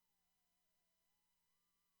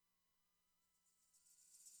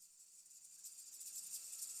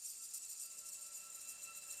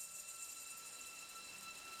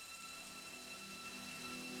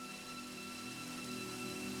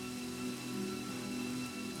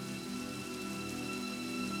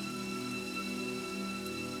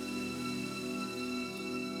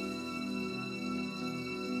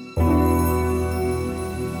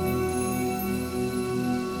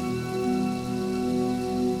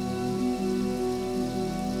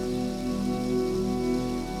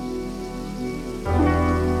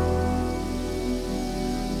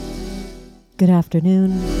Good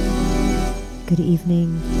afternoon, good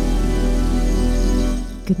evening,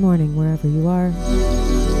 good morning wherever you are.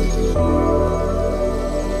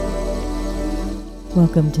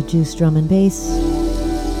 Welcome to Juice Drum and Bass,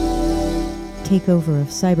 takeover of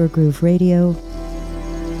Cybergroove Radio.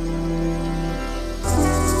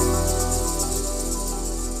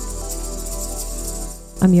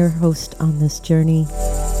 I'm your host on this journey,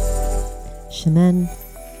 Shemen.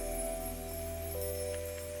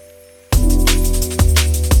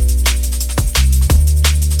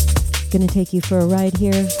 Gonna take you for a ride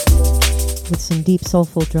here with some deep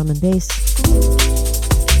soulful drum and bass.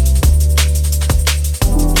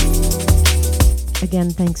 Again,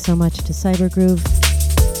 thanks so much to Cybergroove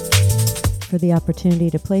for the opportunity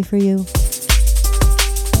to play for you.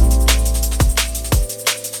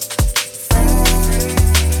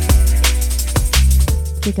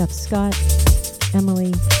 Big up Scott,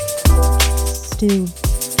 Emily, Stu.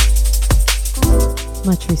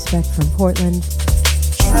 Much respect from Portland.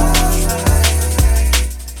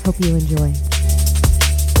 Hope you enjoy.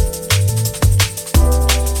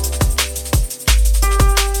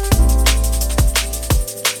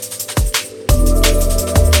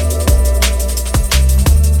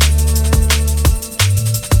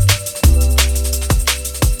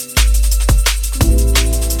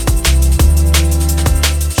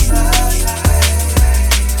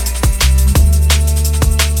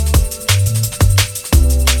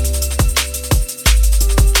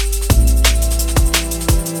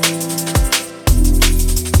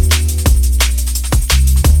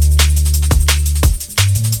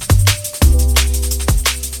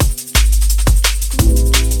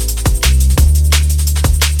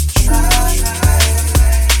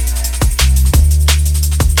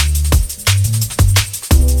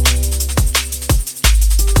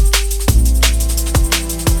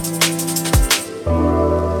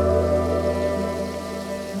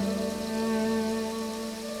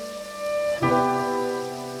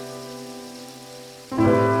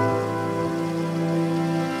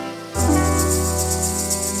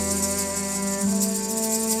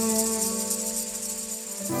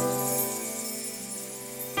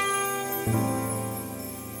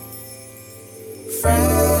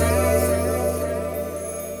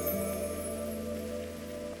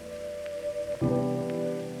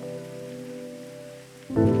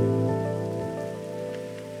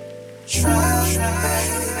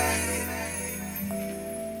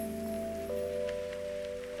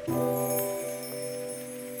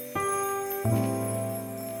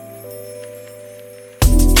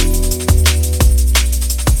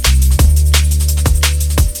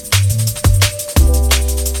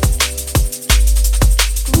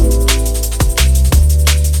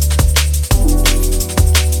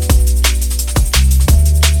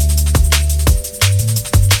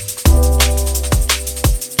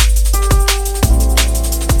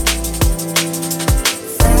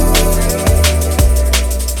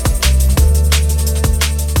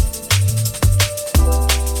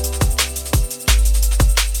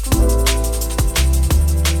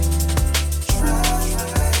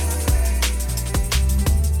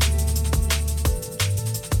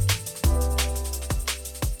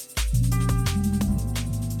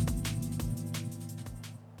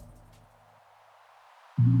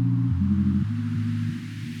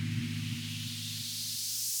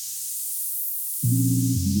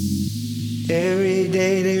 Every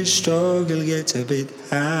day the struggle gets a bit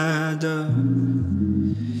harder.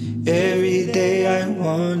 Every day I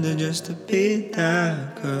wonder just a bit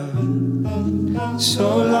darker.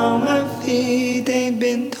 So long my feet ain't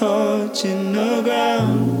been touching the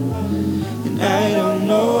ground, and I don't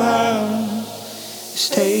know how. It's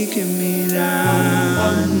taking me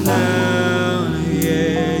down, down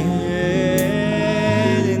again,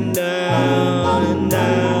 and down and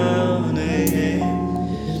down again.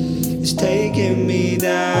 It's taking me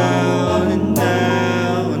down and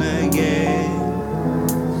down again.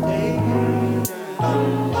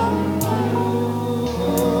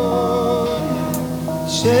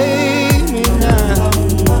 Save me now.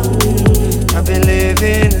 I've been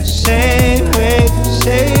living the same way.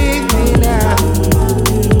 Save me now.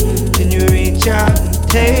 Can you reach out and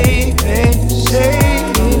take me?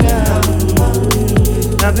 Save me now.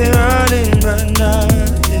 I've been running but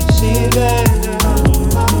nothing seems better.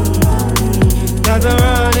 I've been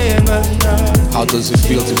running but nothing. How does it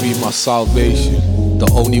feel to be my salvation? The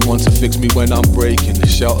only one to fix me when I'm breaking. The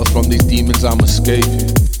shelter from these demons I'm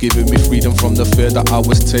escaping. giving me freedom from the fear that I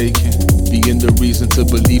was taking, being the reason to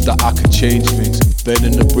believe that I could change things,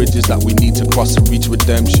 burning the bridges that we need to cross to reach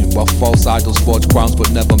redemption, while false idols forge crowns but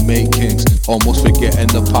never make kings, almost forgetting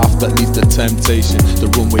the path that leads to temptation. The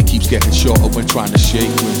runway keeps getting shorter when trying to shake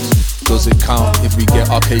wings. Does it count if we get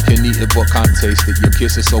our cake and eat it but can't taste it? Your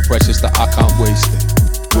kiss is so precious that I can't waste it.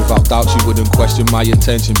 Without doubt you wouldn't question my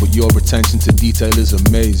intention, but your attention to detail is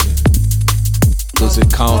amazing. Does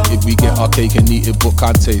it count if we get our cake and eat it but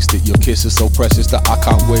can't taste it? Your kiss is so precious that I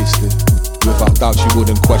can't waste it. Without doubt you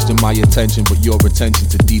wouldn't question my intention, but your attention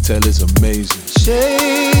to detail is amazing.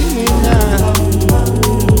 Save me now.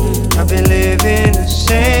 I've been living the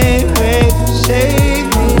same way. Save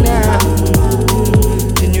me now.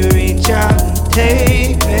 Can you reach out and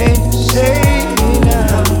take me? Save me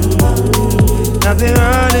now. I've been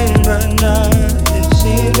running but nothing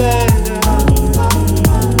seems better.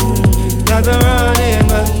 I've been running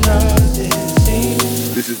but nothing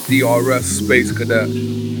seems. This is DRS Space Cadet.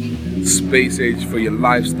 Space age for your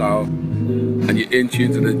lifestyle. And you're in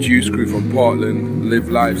tune to the Juice Crew from Portland. Live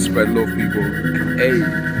life, spread love, people. Hey.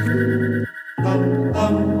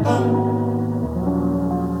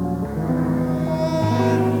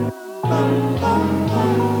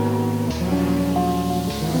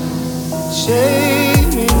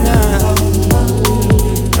 Save me now.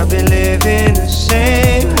 I've been living the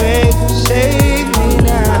same way. Save me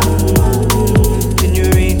now. Can you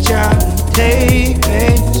reach out and take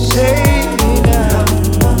me? Save me now.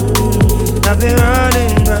 I've been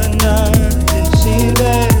running but nothing seems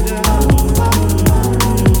better.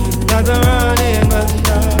 I've been running but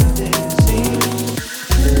nothing seems.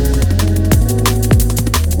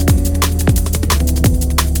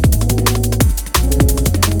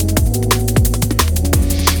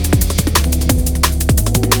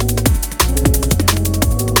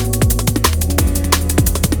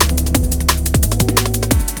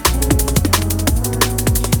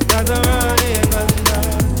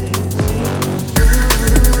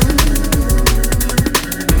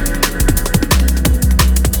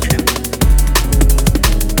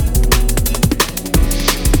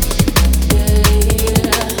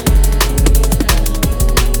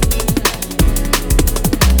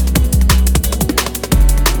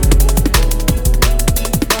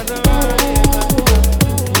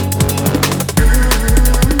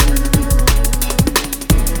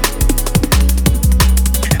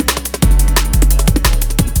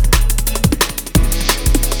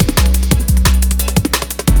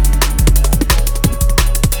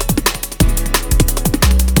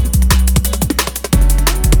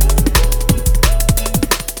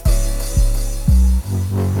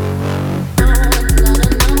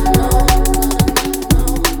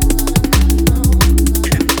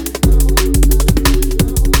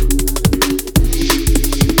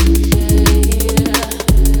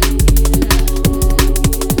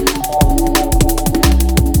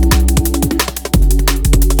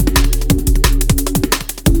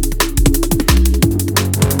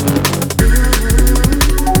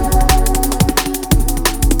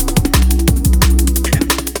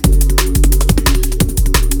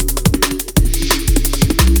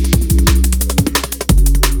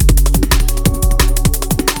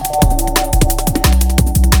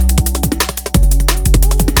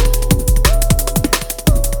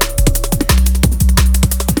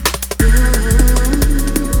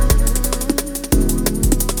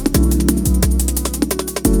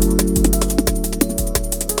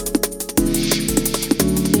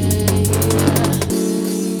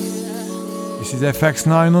 FX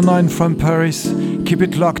 909 from Paris. Keep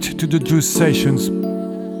it locked to the Juice Sessions.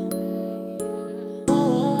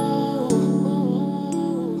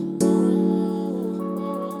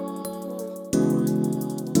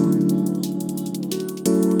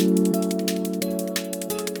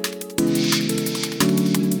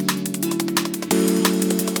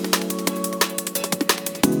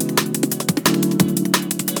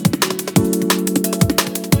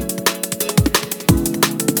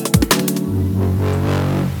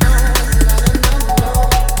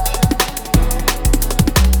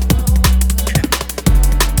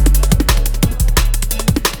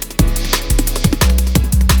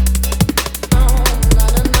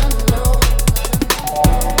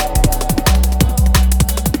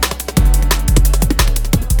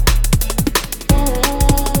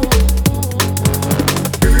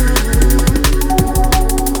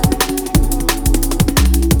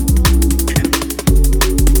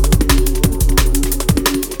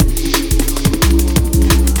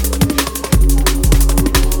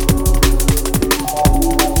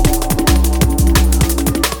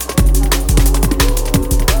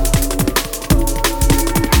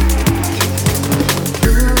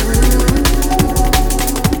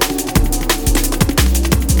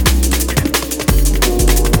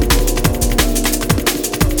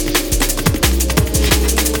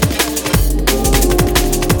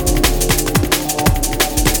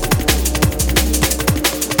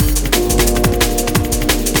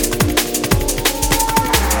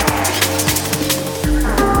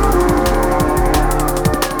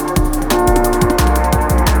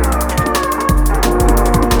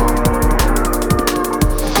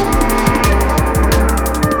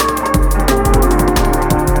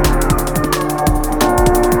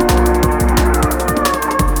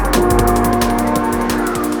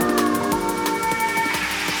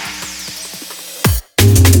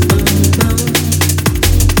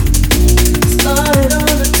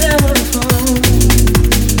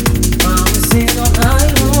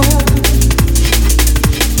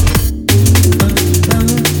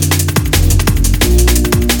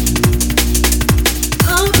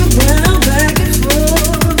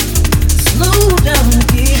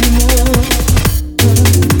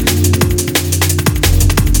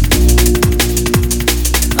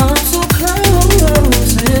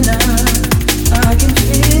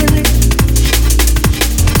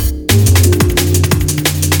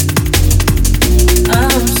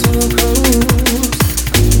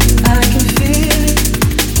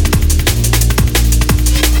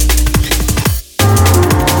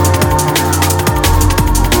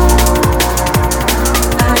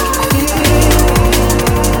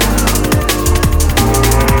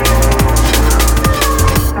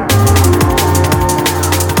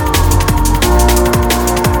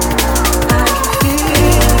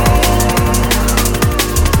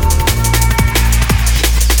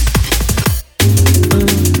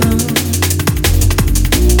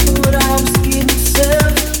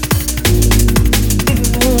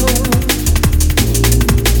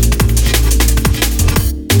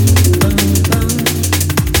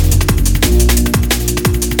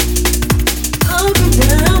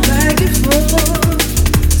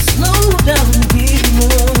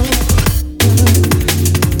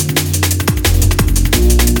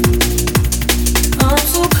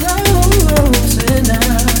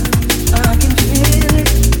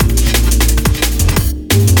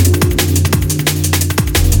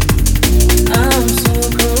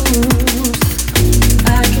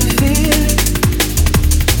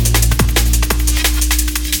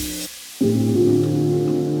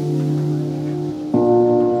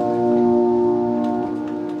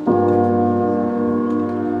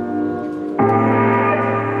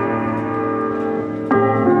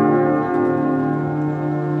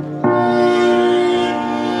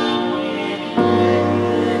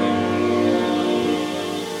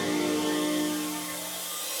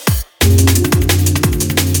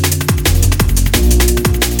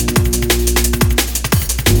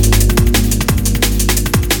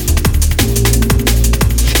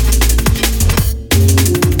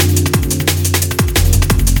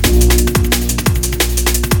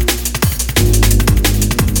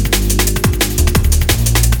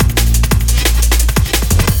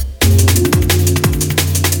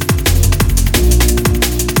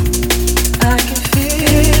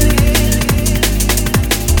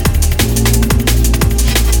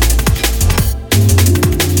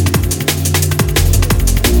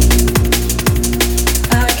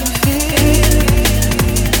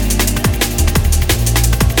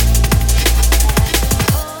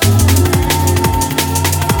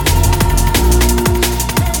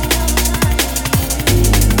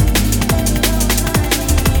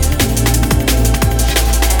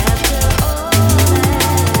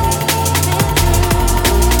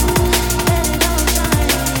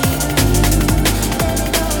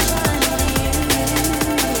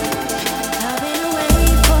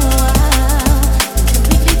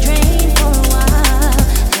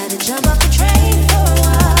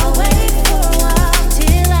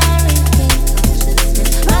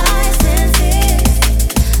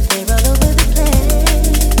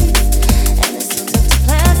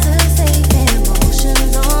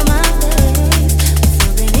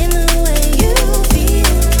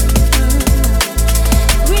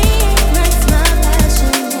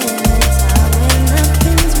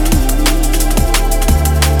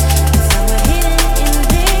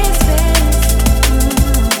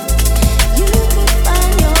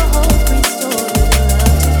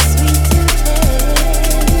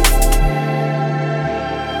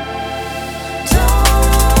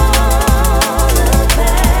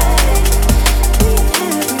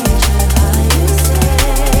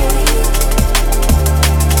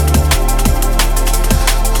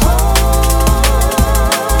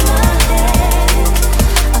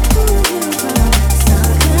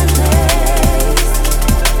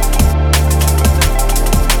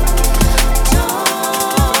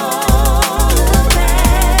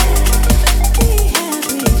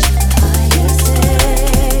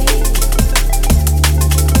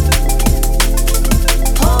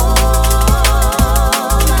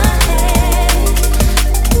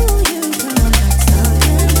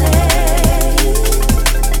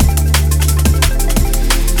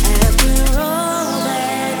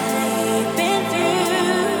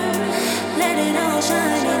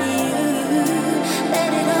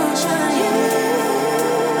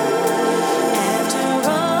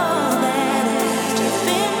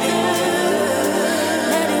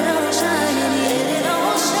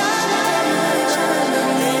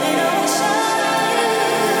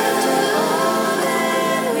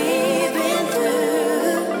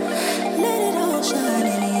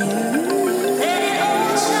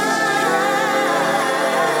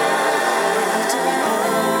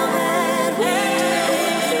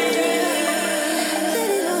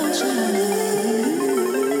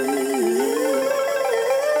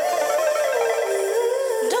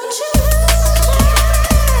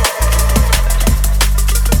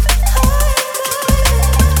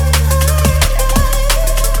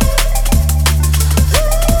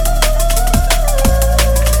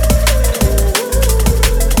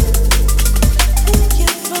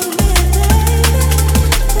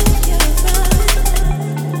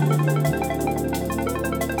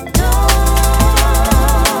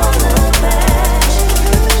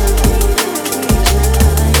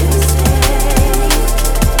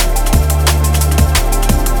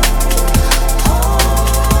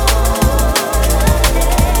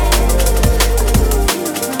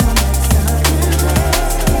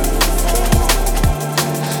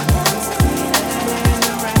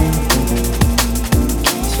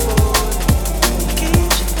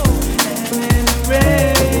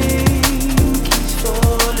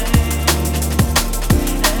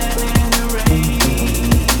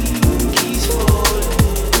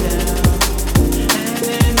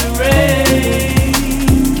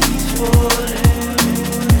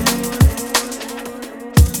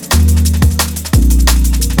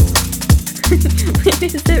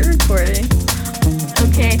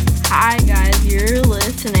 Hi guys, you're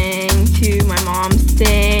listening to my mom's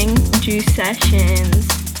thing, Juice Sessions,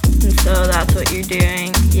 and so that's what you're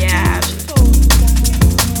doing. Yeah.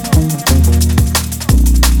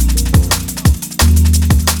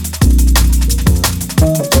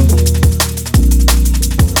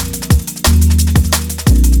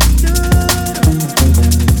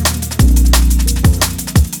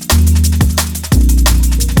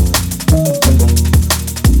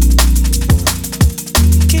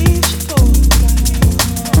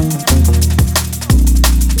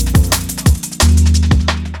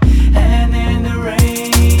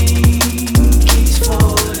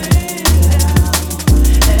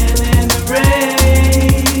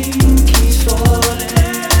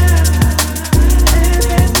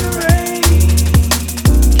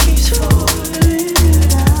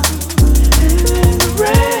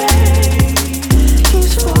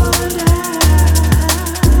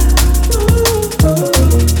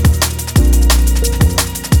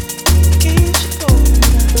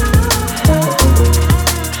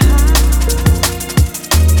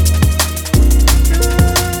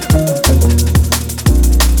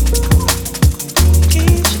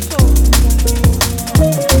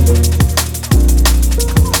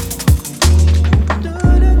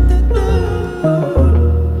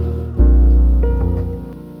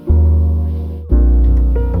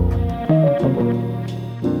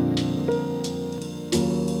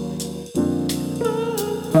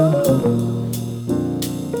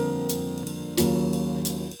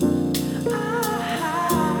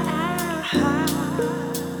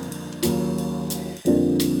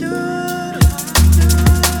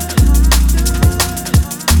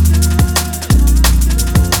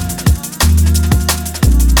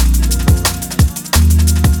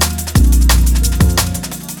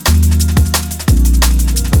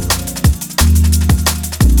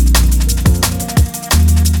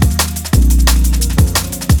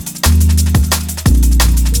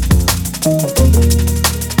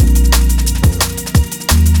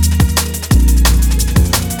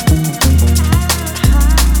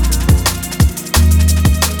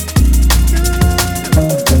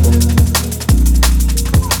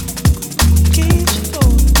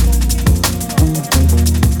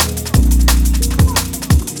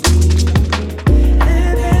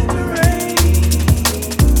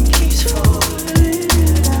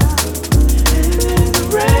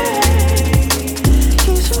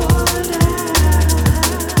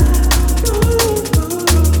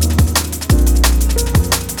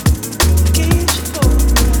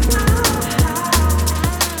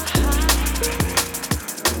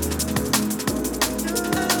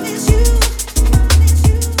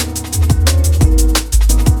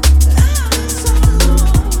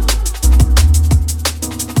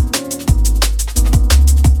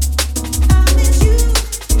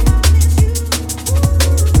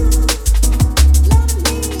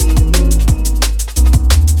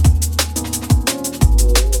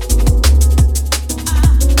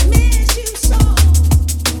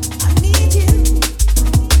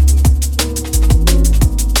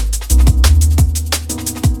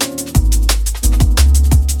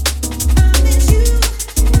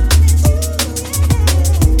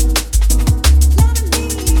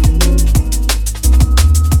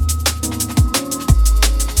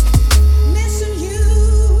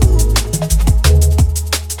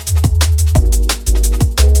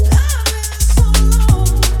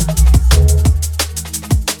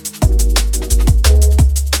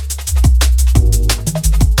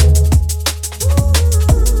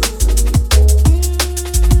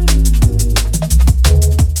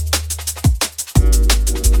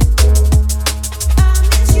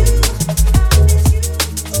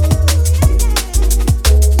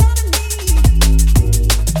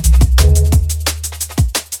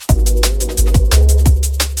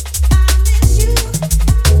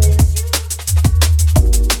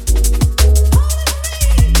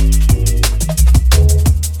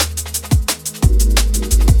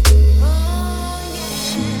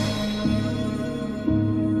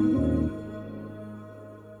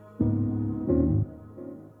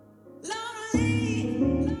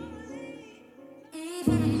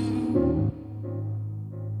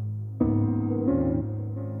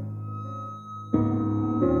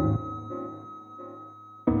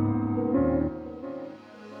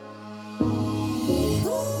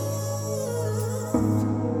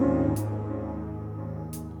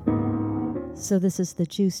 So this is the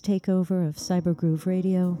Juice takeover of Cyber Groove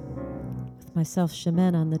Radio with myself,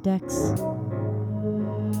 Shaman, on the decks.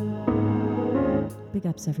 Big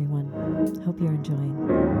ups, everyone. Hope you're enjoying.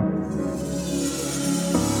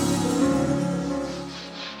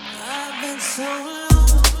 I've been so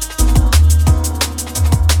long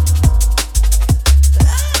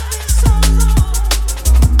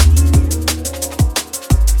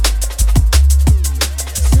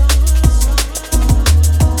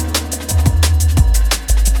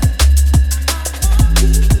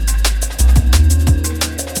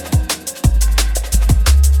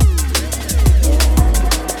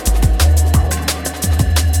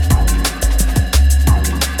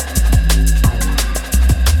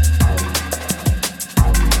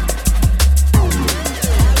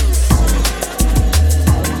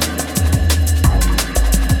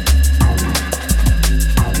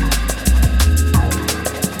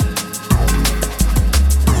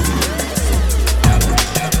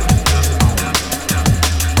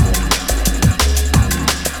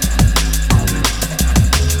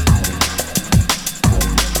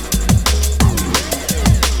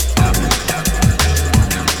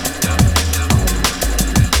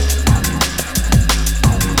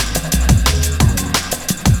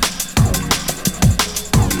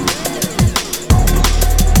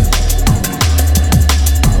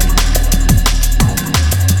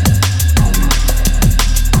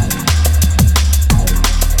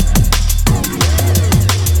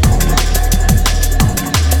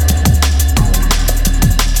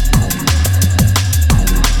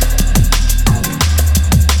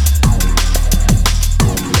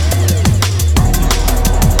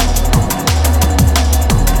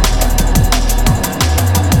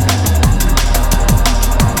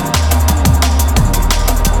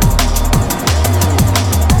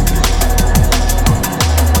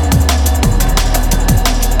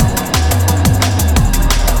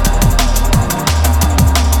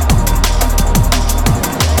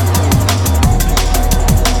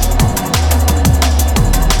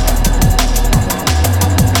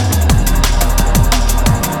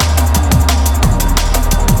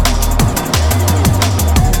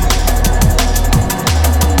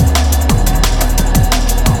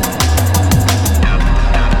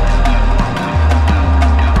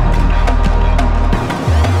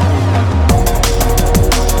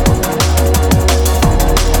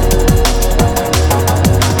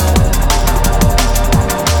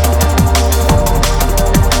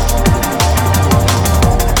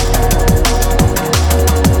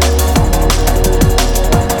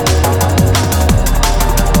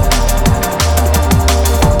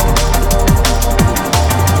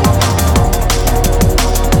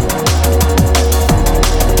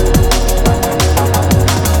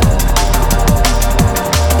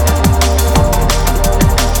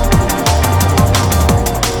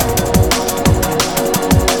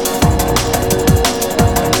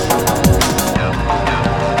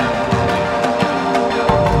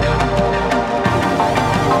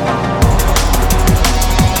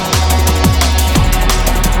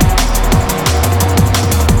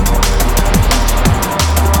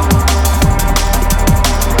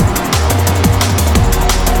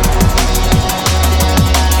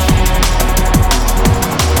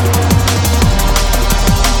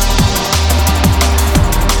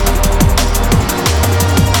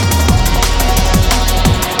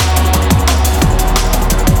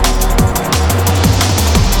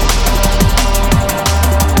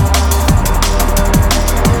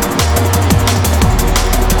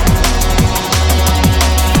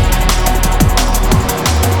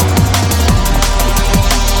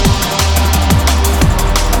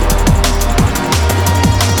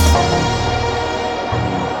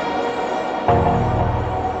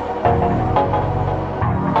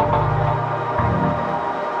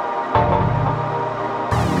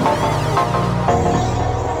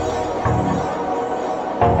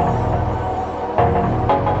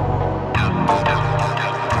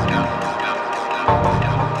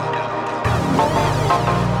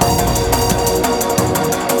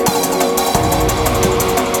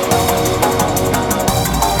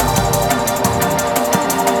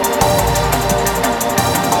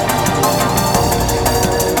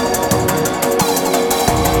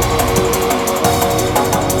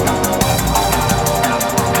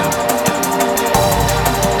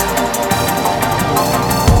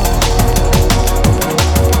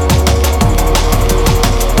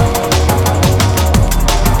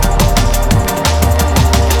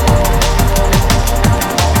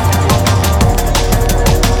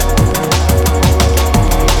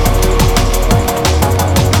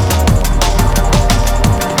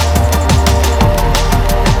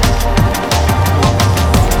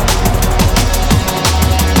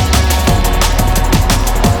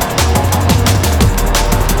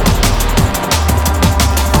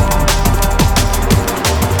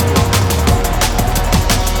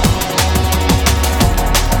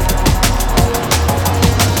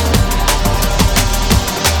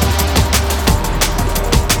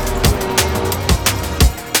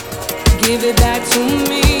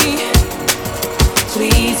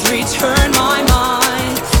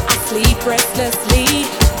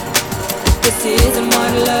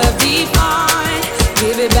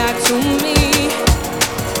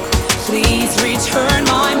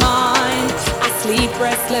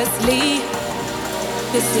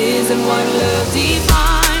isn't what love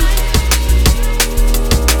defines.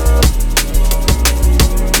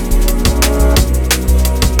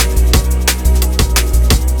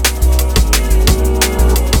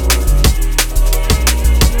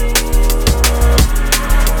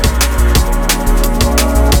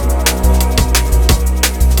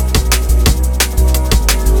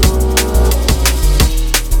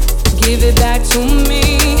 Give it back to me.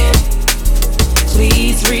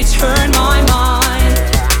 Please return my mind.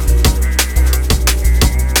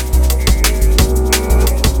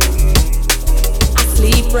 I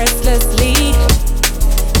sleep restlessly.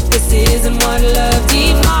 This isn't what love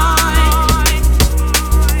defines.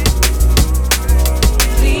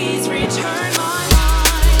 Please return my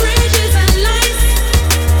mind. Bridges and lights,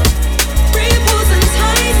 ripples and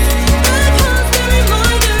tides, a constant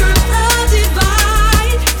reminder of our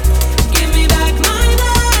divide. Give me back my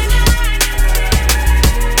mind.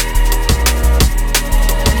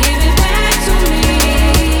 Give it back to me.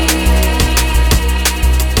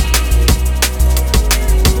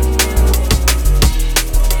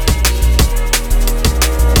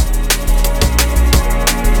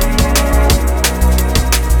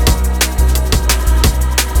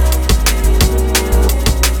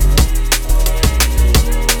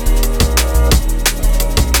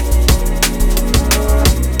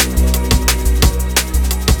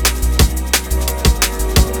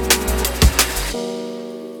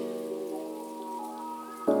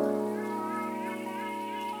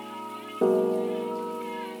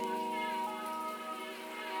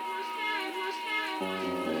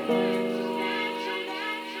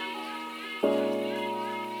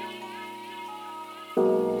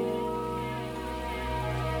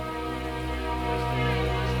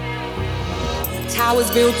 Towers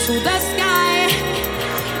built to the sky,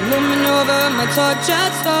 looming over my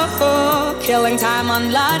tortured soul, killing time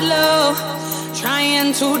on Ludlow,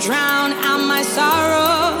 trying to drown out my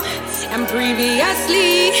sorrow. And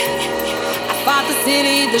previously, I fought the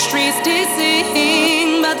city, the streets did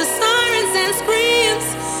sing, but the sirens and screams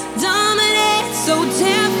dominate, so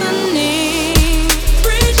deafening.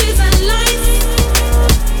 Bridges and lights,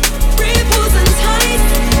 ripples and tides,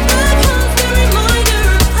 a constant reminder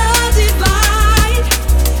of our divide.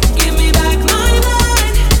 Give me back my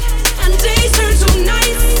mind, and days turn to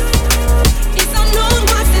nights. It's unknown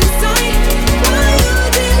what's inside. Why you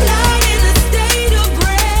delight in a state of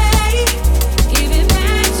gray? Give it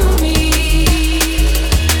back to me.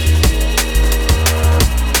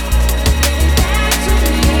 Give it back to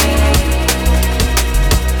me.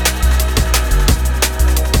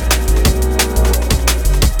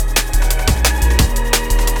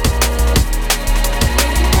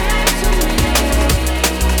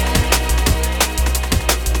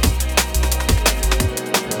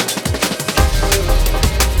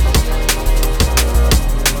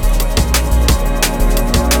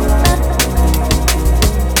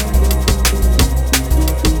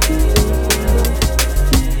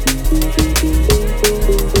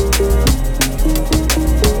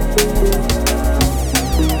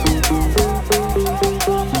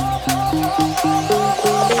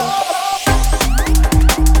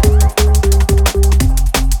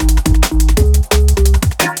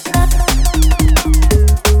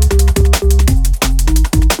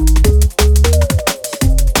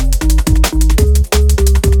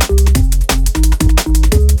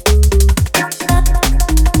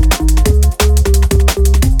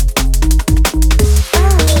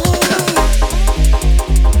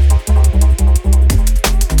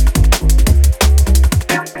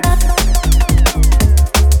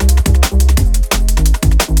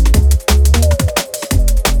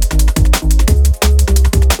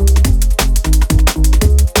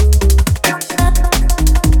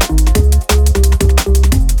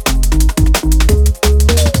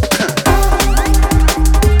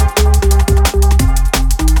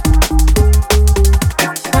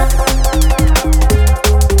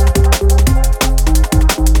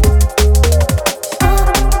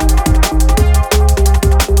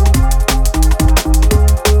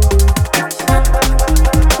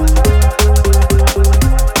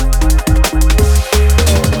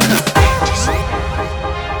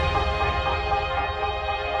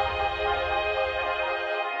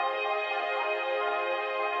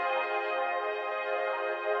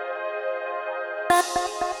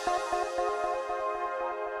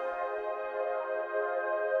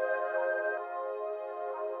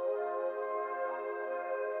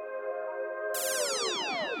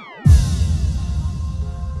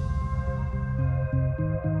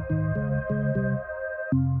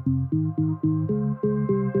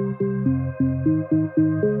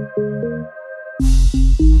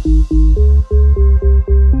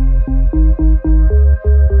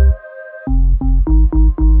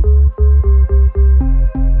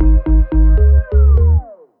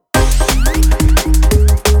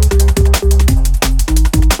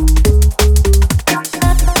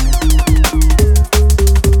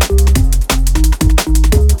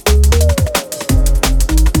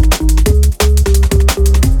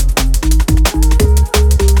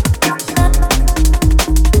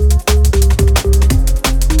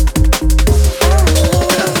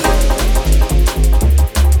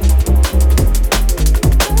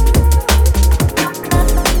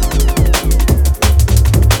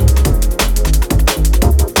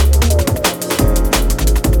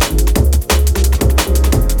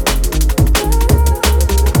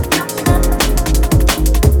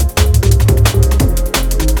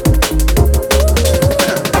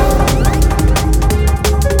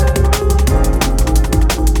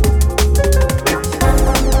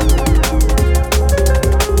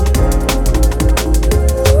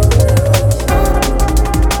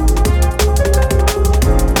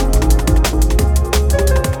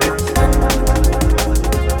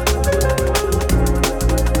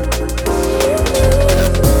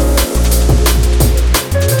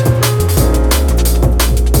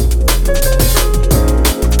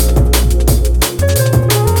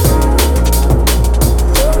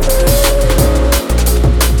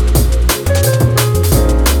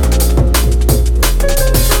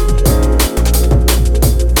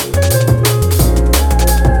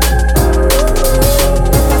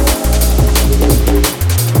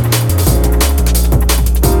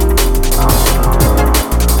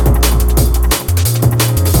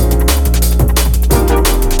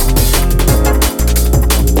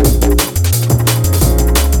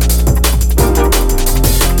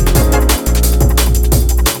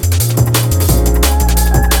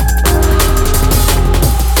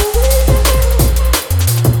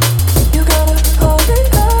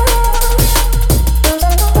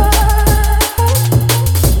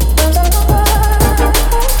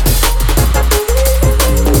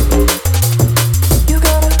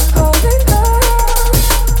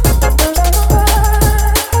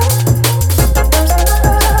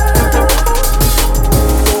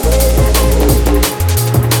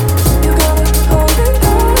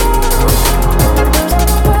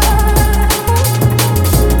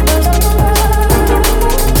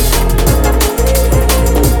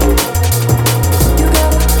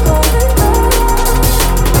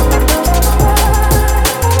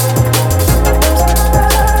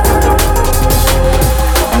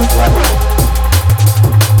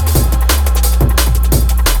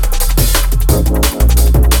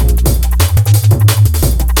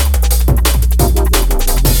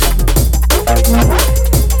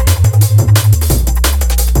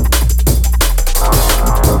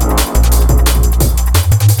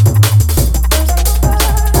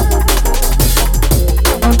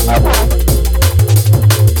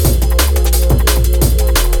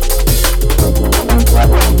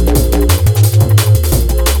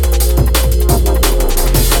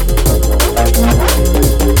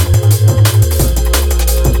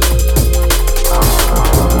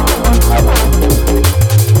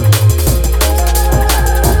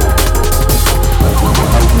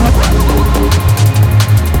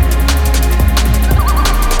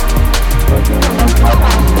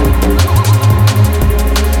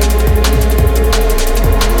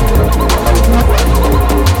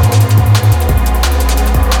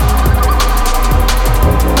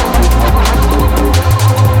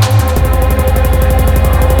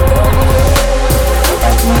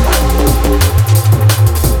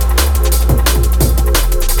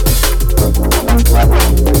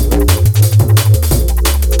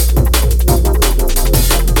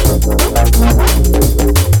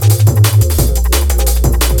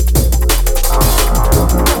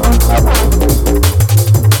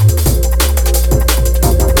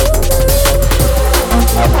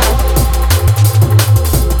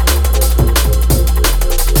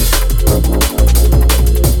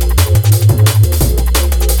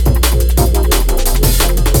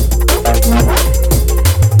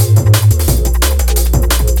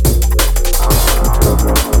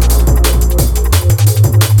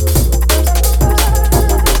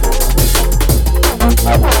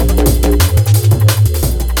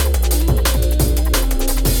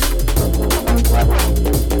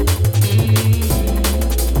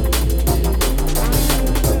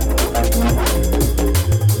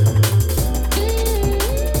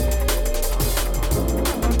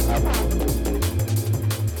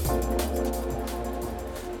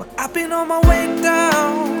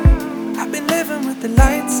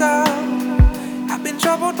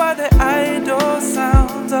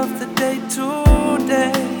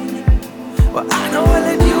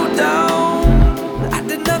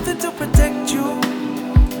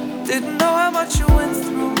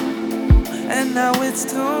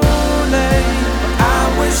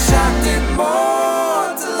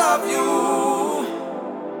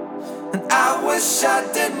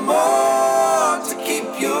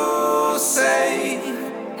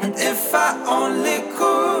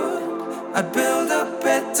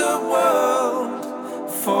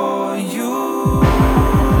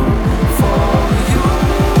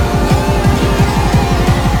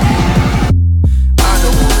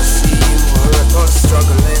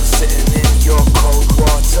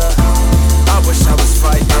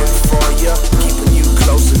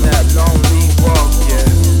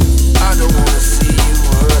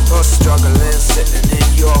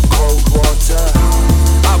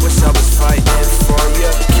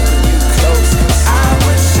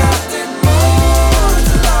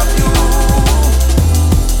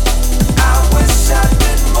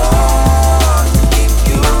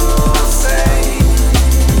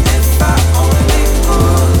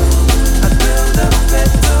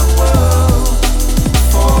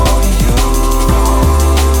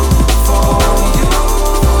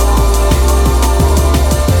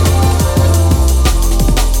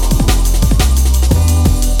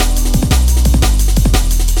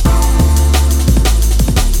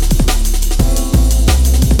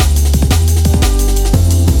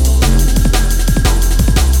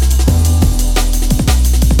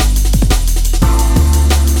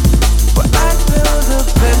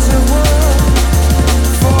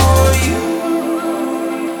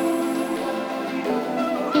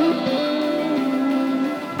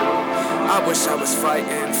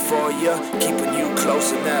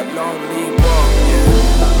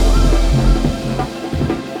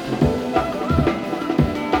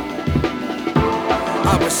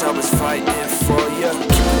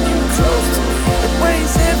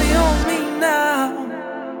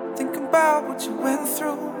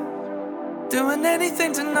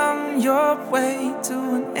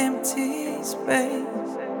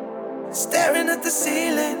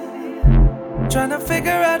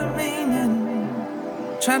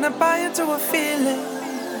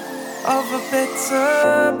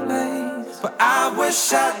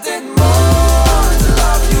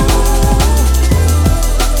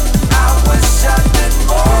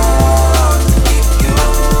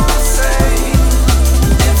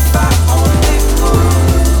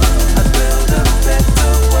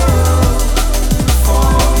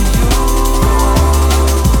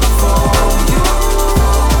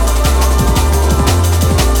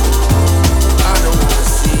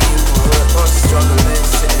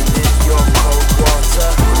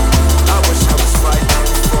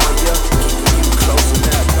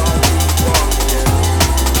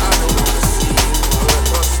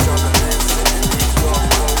 Struggle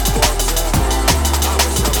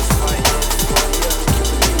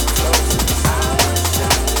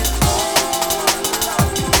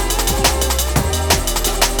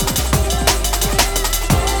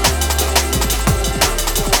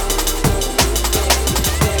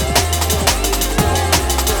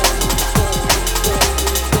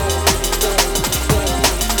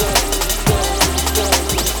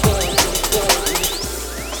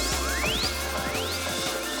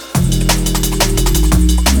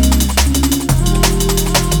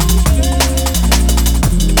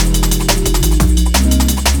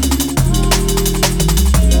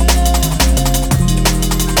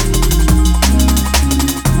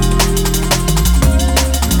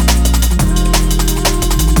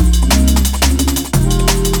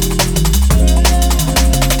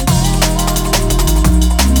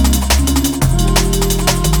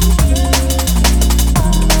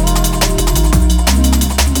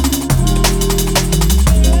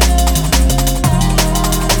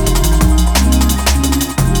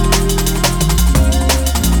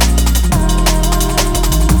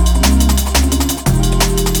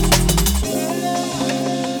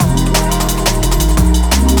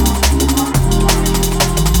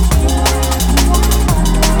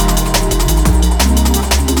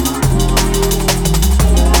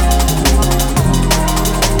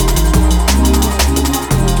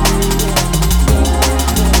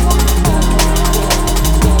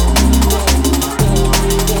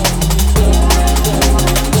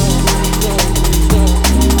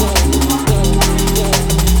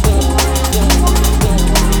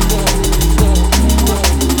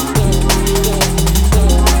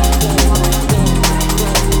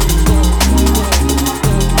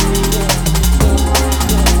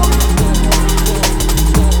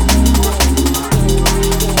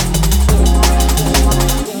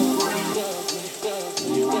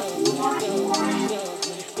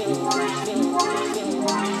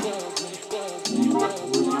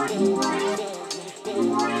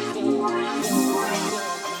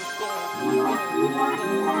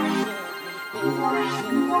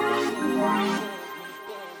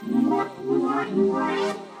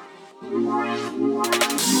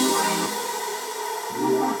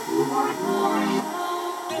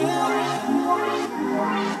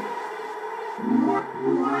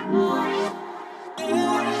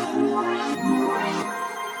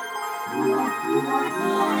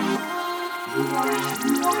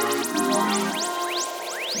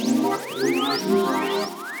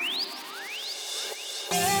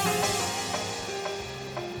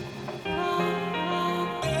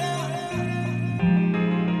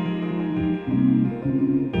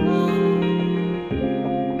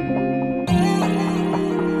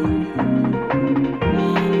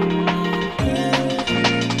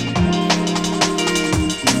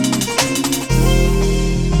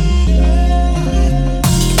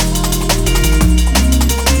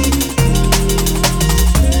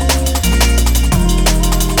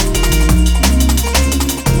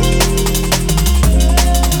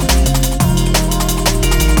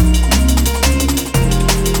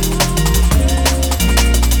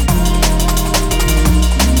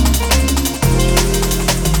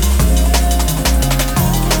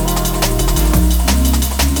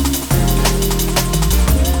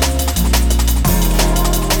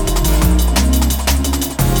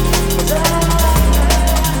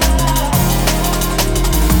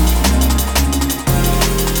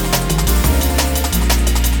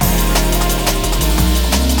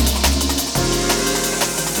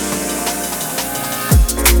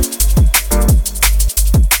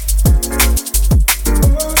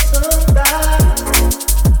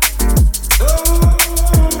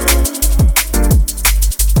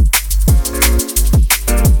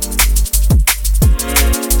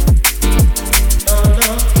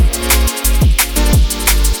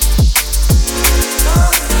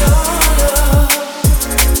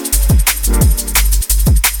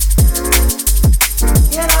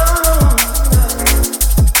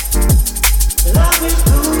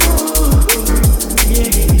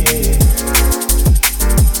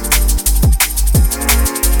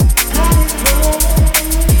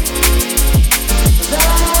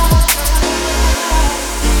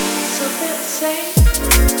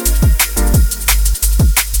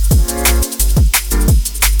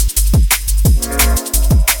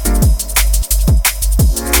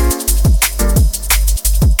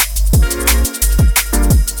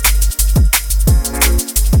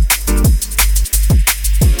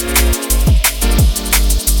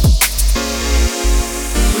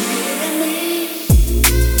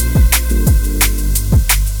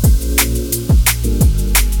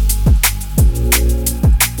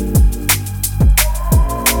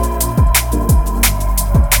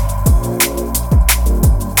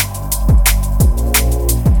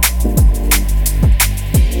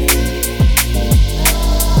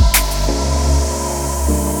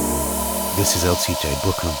This is LTJ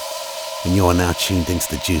Bookham, and you are now tuned into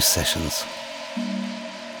the Juice Sessions.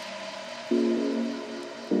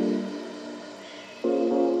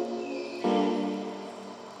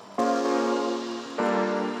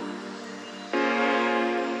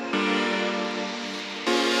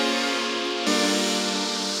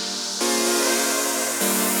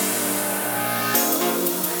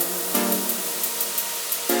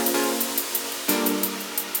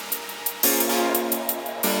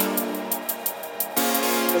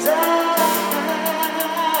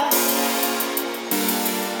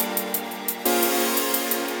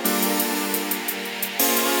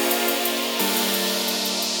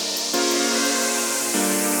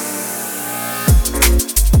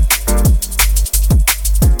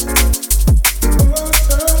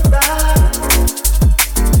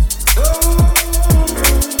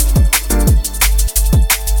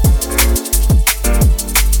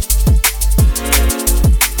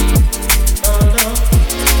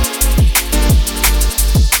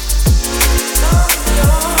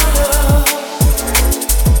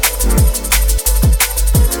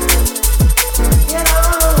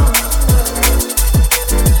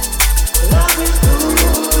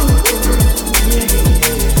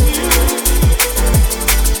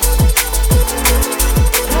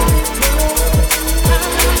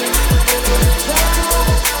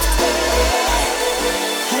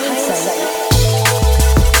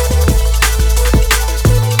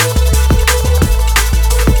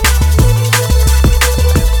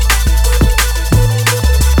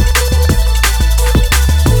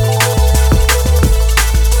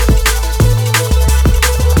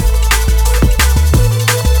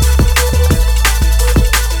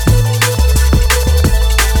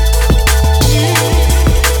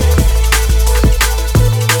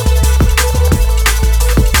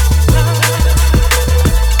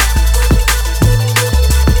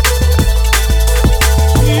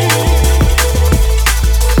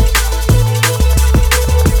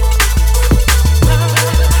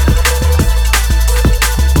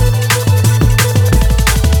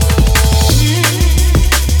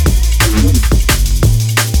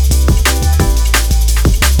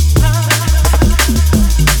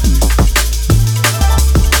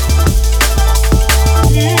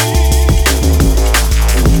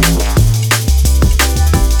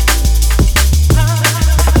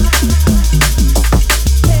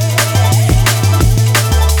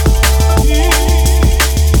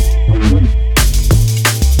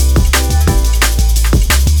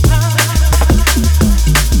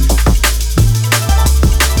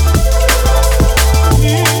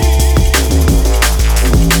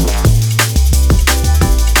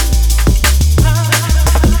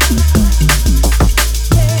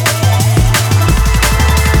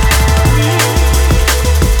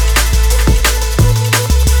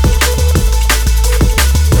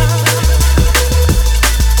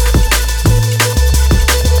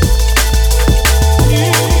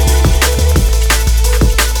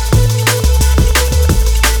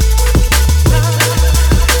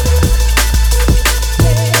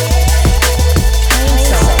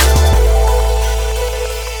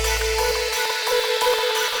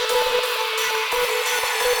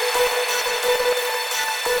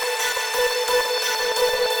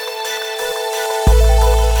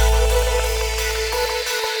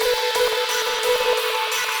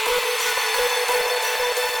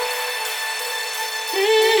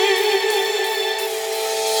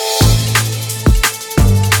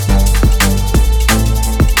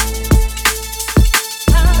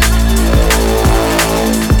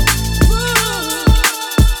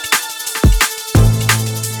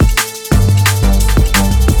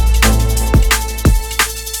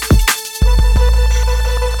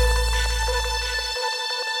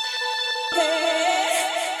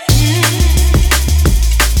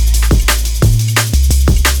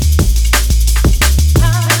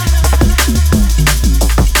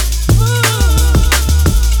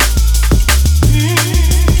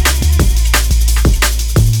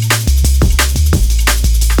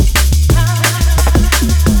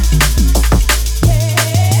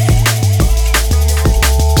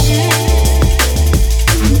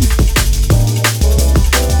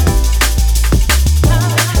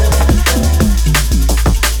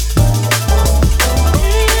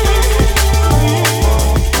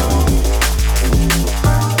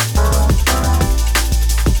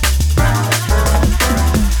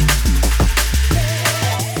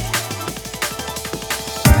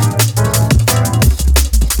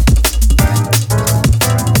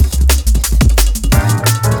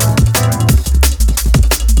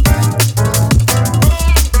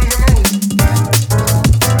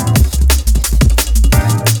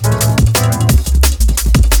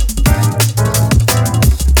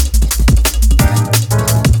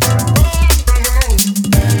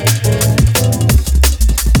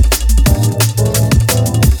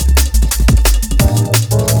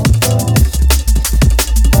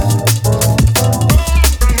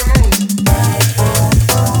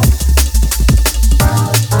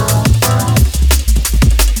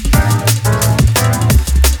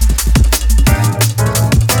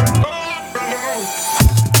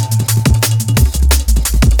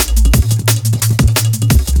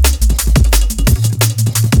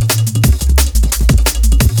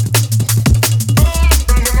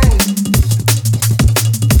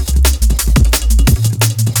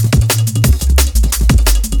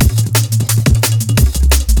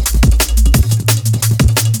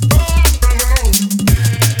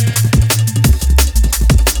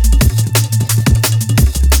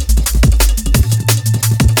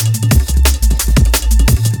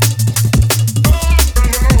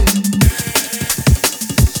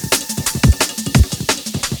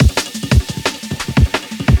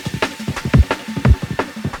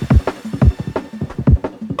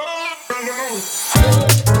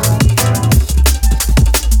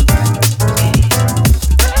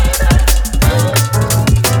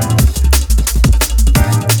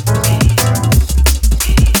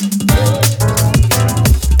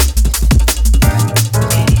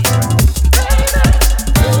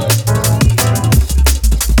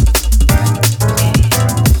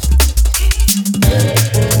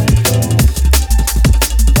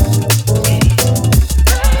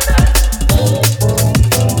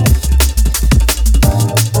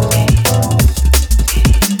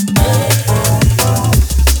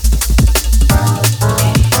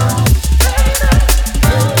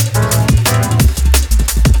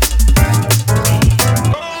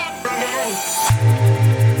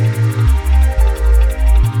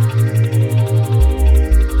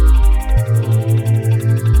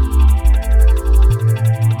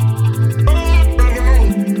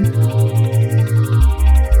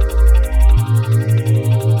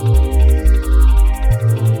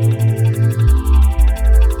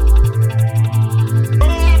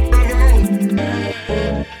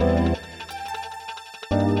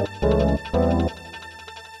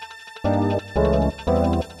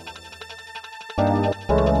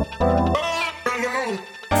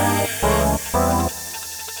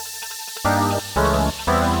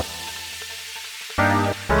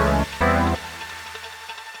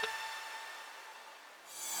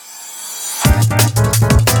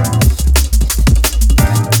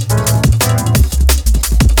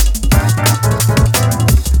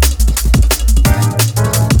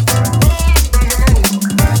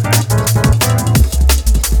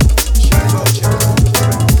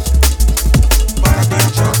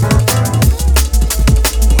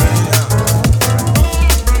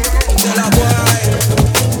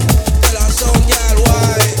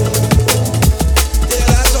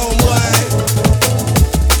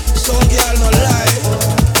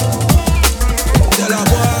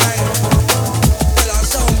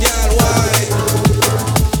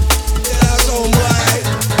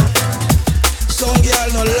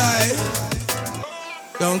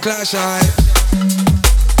 Don't clash, I.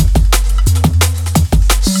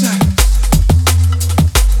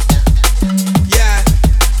 Yeah.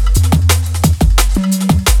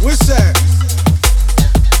 We say,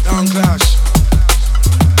 don't clash.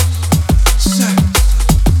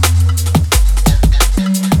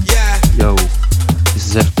 Yeah. Yo, this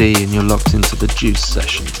is FD and you're locked into the Juice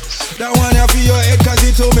Sessions. That one you feel your head cause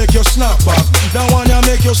it will make you snap back. That one you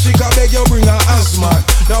make you sick, I beg you bring a asthma.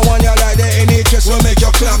 That one you like the NHS will make you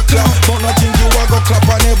clap clap. But nothing you want go clap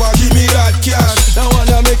and never give me that cash. That one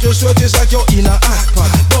you make you sweat is like you're in a hot pot.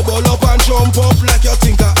 Bubble up and jump up like you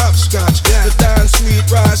think a hopscotch. The dance sweet,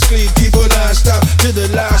 rise clean, people not stop till the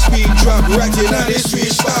last beat drop. Right in the sweet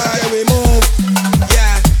spot. Yeah we move,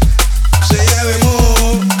 yeah. Say yeah we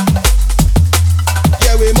move,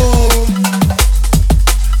 yeah we move.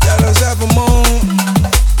 Have a moon.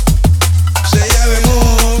 Say yeah we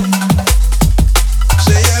move.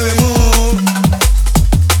 Say yeah we move.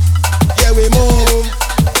 Yeah we move.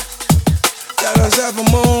 Y'all don't have a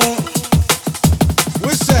moon.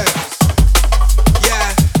 We say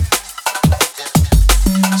yeah.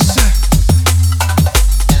 Say.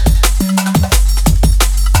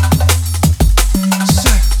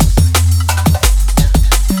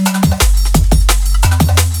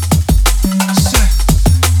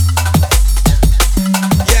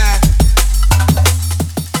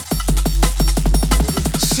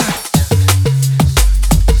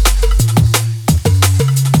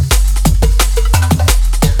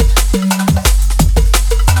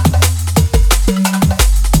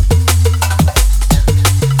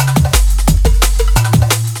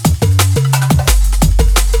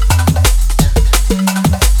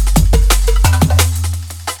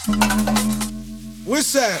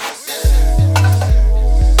 Say.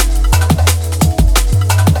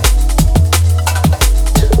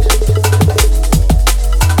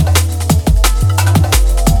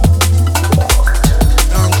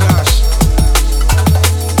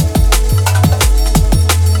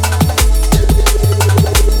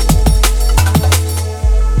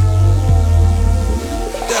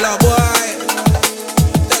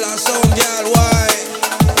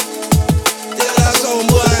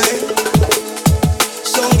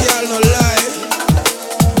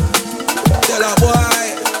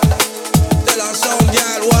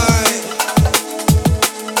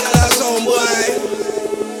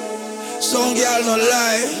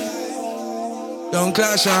 Don't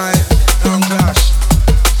clash, I don't clash.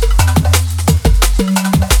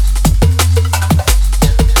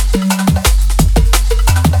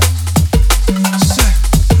 Say,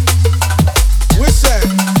 we say,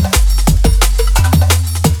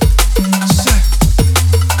 say,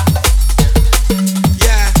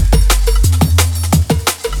 yeah.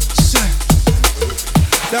 Say,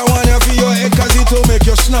 that one you feel your head cause it will make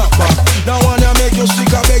you snap back. That one you make you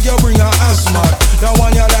sick, I beg you bring a asthma. That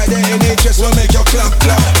one you like the NHS will make you clap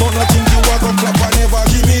clap. But nothing you want to clap and never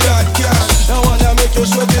give me that cash. That one you make you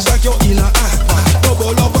sweat is like you're in a hot pot.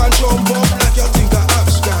 Bubble up and jump up like you think a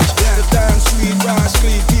hopscotch. The dance sweet, rise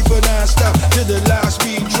clean, people not stop till the last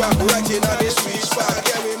beat drop. Right in the sweet spot.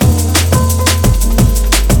 Yeah we move.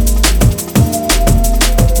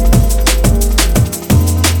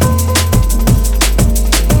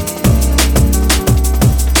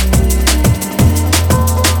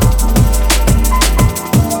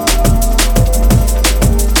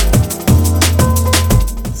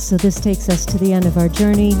 So this takes us to the end of our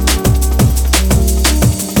journey.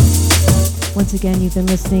 Once again, you've been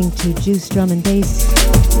listening to Juice Drum and Bass,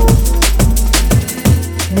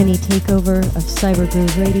 mini takeover of Cyber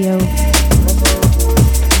Groove Radio.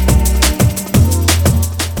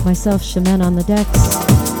 Myself, Shaman on the decks.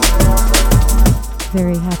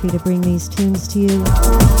 Very happy to bring these tunes to you.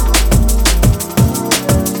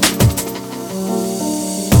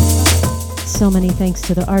 So many thanks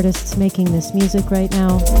to the artists making this music right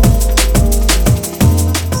now.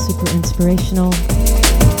 Super inspirational.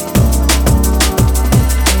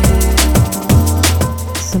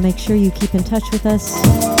 So make sure you keep in touch with us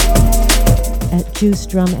at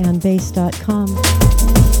juicedrumandbass.com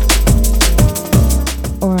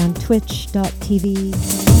or on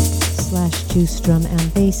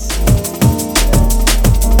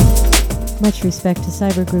twitch.tv/juicedrumandbass. Much respect to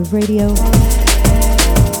Cyber Groove Radio.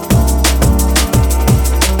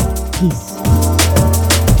 Peace.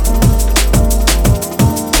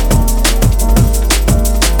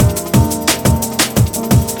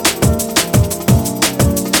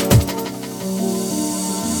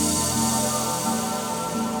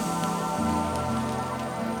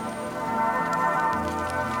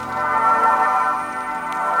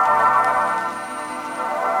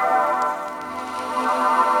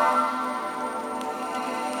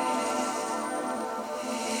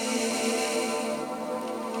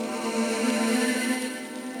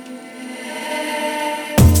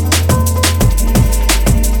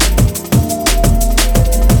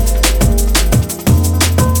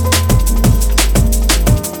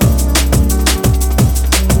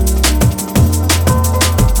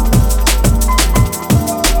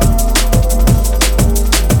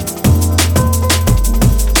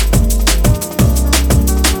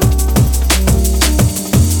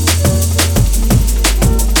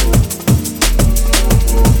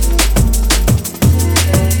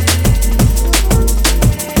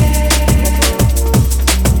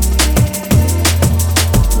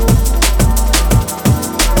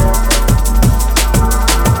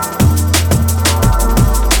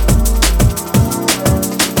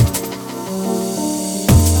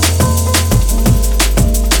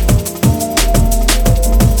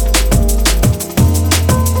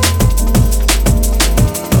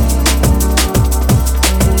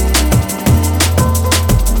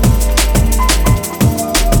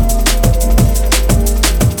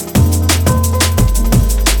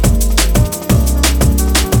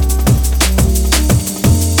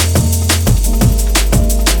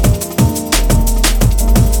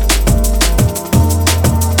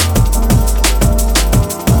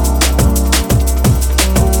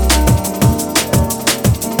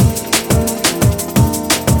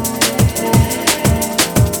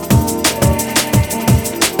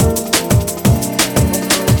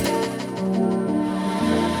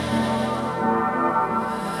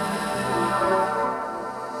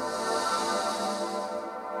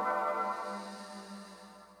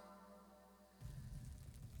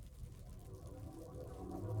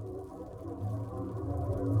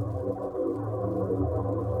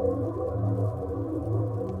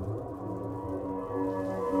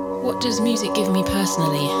 does music give me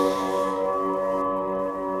personally?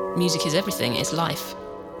 Music is everything, it's life.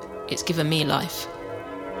 It's given me life.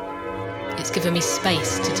 It's given me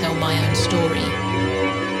space to tell my own story.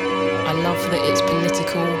 I love that it's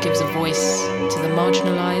political, gives a voice to the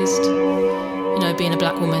marginalised. You know, being a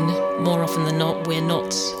black woman, more often than not, we're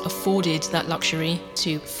not afforded that luxury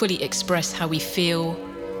to fully express how we feel,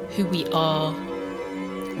 who we are.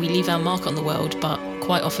 We leave our mark on the world, but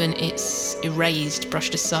quite often it's erased,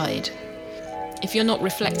 brushed aside. If you're not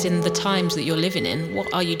reflecting the times that you're living in,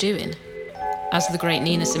 what are you doing? As the great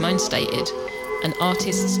Nina Simone stated, an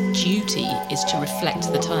artist's duty is to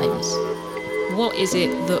reflect the times. What is it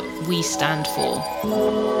that we stand for?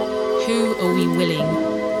 Who are we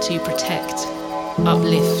willing to protect,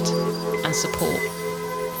 uplift, and support?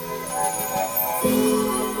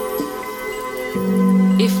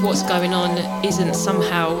 If what's going on isn't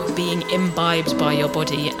somehow being imbibed by your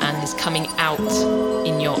body and is coming out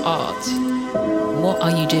in your art, what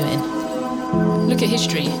are you doing? Look at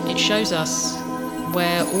history. It shows us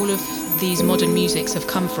where all of these modern musics have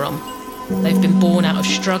come from. They've been born out of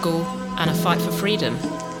struggle and a fight for freedom.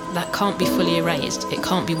 That can't be fully erased. It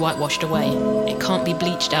can't be whitewashed away. It can't be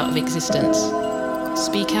bleached out of existence.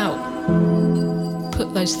 Speak out.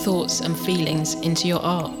 Put those thoughts and feelings into your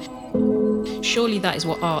art. Surely that is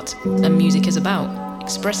what art and music is about,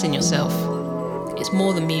 expressing yourself. It's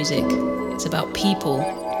more than music. It's about people,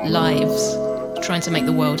 lives, trying to make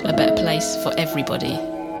the world a better place for everybody.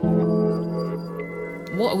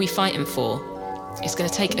 What are we fighting for? It's going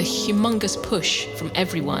to take a humongous push from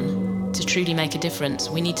everyone to truly make a difference.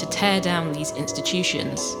 We need to tear down these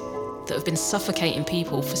institutions that have been suffocating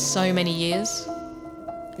people for so many years.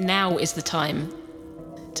 Now is the time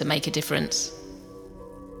to make a difference.